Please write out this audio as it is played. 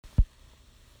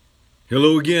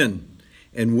Hello again,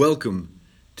 and welcome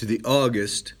to the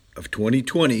August of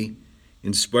 2020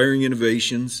 Inspiring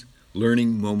Innovations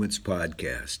Learning Moments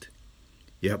podcast.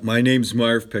 Yep, my name's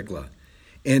Marv Pickla,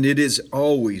 and it is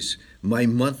always my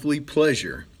monthly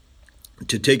pleasure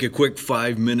to take a quick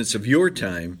 5 minutes of your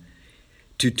time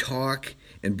to talk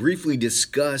and briefly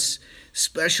discuss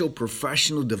special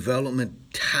professional development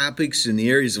topics in the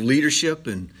areas of leadership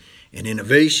and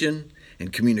innovation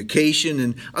and communication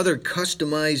and other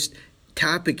customized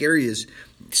topic areas,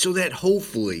 so that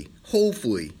hopefully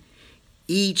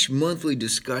each monthly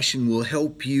discussion will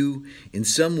help you in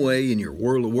some way in your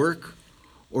world of work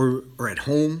or at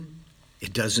home.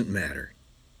 It doesn't matter.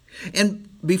 And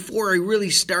before I really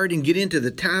start and get into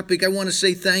the topic, I want to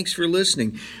say thanks for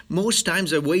listening. Most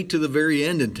times I wait to the very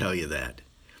end and tell you that.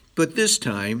 But this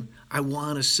time I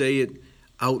want to say it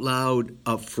out loud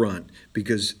up front,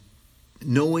 because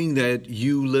knowing that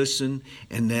you listen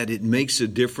and that it makes a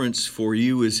difference for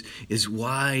you is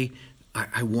why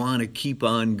I want to keep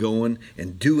on going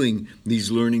and doing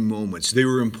these learning moments. They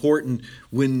were important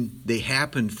when they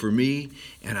happened for me,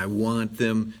 and I want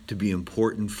them to be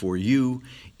important for you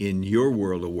in your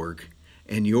world of work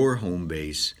and your home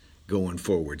base going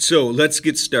forward. So let's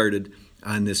get started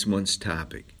on this month's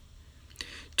topic.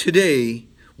 Today,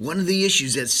 one of the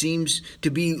issues that seems to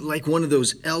be like one of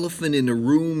those elephant in the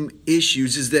room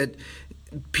issues is that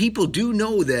people do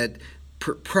know that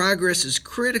progress is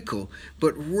critical,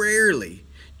 but rarely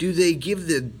do they give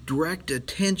the direct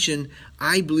attention,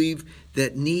 I believe,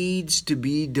 that needs to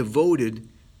be devoted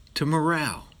to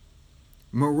morale.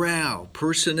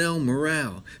 Personnel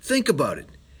morale. Think about it.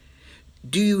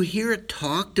 Do you hear it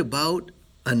talked about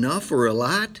enough or a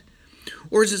lot?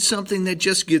 Or is it something that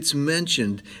just gets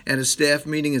mentioned at a staff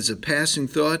meeting as a passing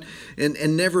thought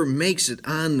and never makes it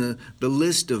on the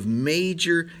list of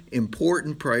major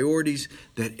important priorities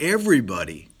that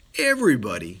everybody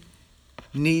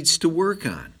needs to work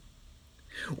on?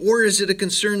 Or is it a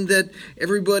concern that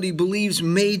everybody believes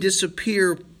may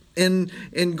disappear and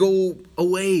go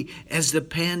away as the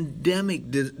pandemic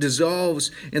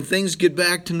dissolves and things get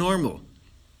back to normal,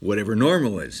 whatever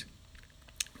normal is?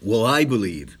 Well, I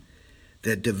believe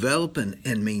that developing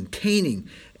and maintaining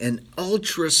an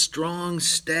ultra-strong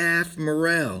staff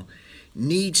morale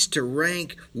needs to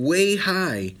rank way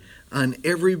high on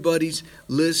everybody's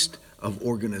list of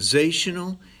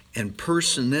organizational and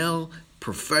personnel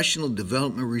professional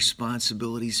development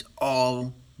responsibilities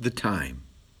all the time.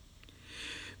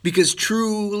 Because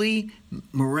truly,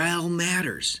 morale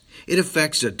matters. It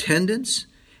affects attendance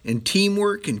and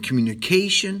teamwork and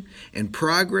communication and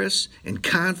progress and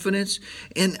confidence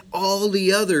and all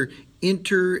the other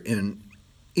inter and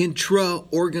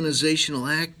intra-organizational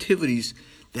activities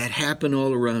that happen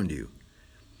all around you.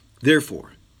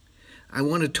 Therefore, I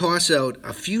want to toss out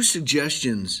a few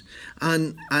suggestions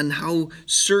on how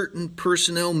certain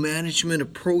personnel management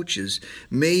approaches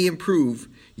may improve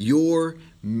your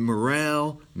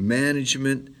morale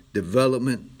management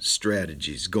development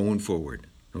strategies going forward.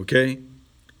 Okay?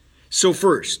 So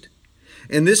first,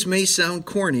 and this may sound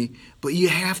corny, but you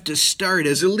have to start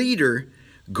as a leader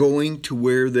going to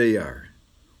where they are.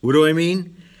 What do I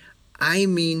mean? I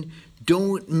mean,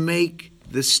 don't make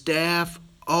the staff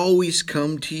always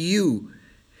come to you.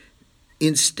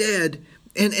 Instead,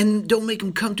 and don't make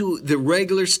them come to the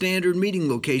regular standard meeting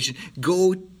location.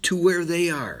 Go to where they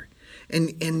are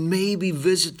and maybe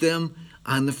visit them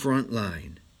on the front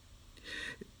line.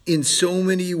 In so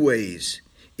many ways,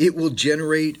 it will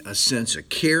generate a sense of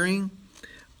caring,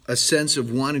 a sense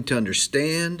of wanting to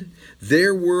understand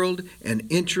their world and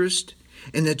interest,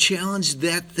 and the challenge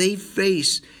that they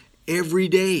face every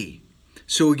day.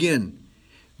 So again,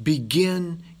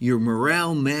 begin your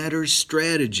Morale Matters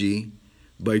strategy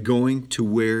by going to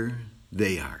where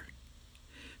they are.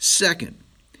 Second,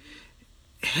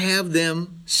 have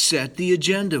them set the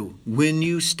agenda when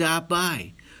you stop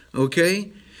by.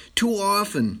 Okay? Too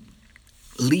often,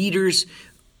 leaders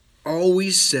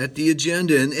always set the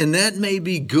agenda, and that may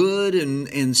be good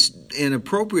and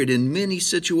appropriate in many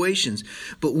situations.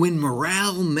 But when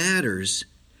morale matters,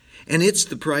 and it's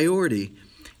the priority,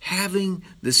 having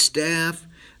the staff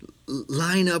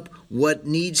line up what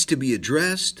needs to be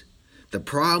addressed, the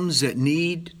problems that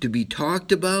need to be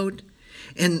talked about,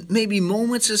 and maybe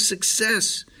moments of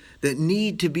success that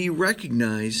need to be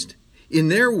recognized in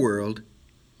their world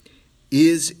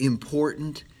is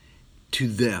important to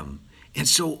them. And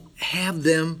so have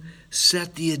them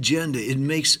set the agenda. It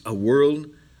makes a world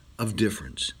of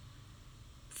difference.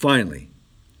 Finally,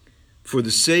 for the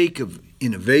sake of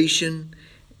innovation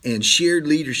and shared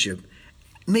leadership,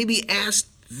 maybe ask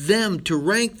them to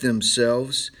rank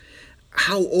themselves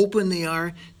how open they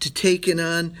are to taking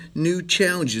on new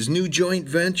challenges, new joint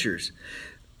ventures.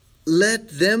 Let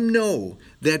them know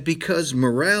that because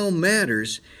morale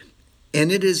matters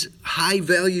and it is high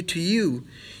value to you,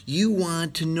 you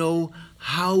want to know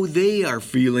how they are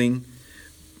feeling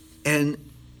and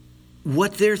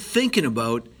what they're thinking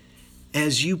about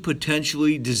as you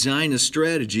potentially design a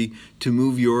strategy to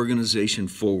move your organization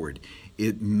forward.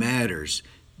 It matters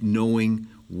knowing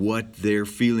what they're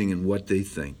feeling and what they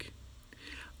think.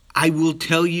 I will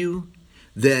tell you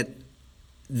that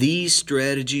these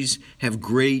strategies have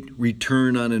great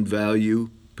return on value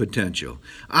potential.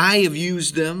 I have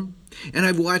used them, and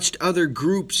I've watched other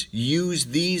groups use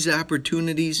these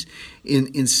opportunities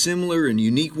in similar and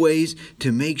unique ways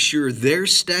to make sure their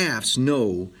staffs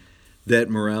know that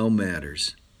morale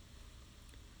matters.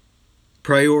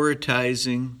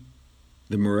 Prioritizing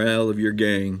the morale of your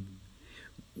gang,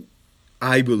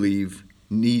 I believe,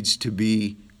 needs to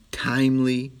be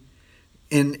timely.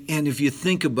 And if you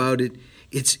think about it,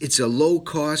 it's a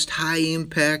low-cost,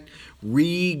 high-impact,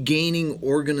 regaining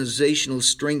organizational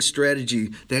strength strategy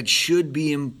that should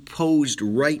be imposed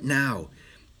right now.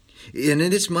 And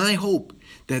it is my hope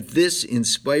that this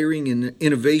Inspiring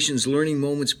Innovations Learning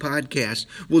Moments podcast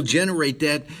will generate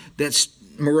that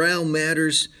morale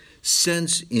matters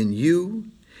sense in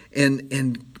you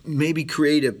and maybe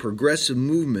create a progressive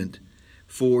movement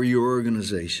for your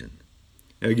organization.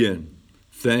 Again,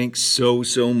 thanks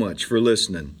so much for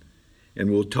listening,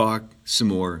 and we'll talk some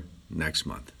more next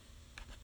month.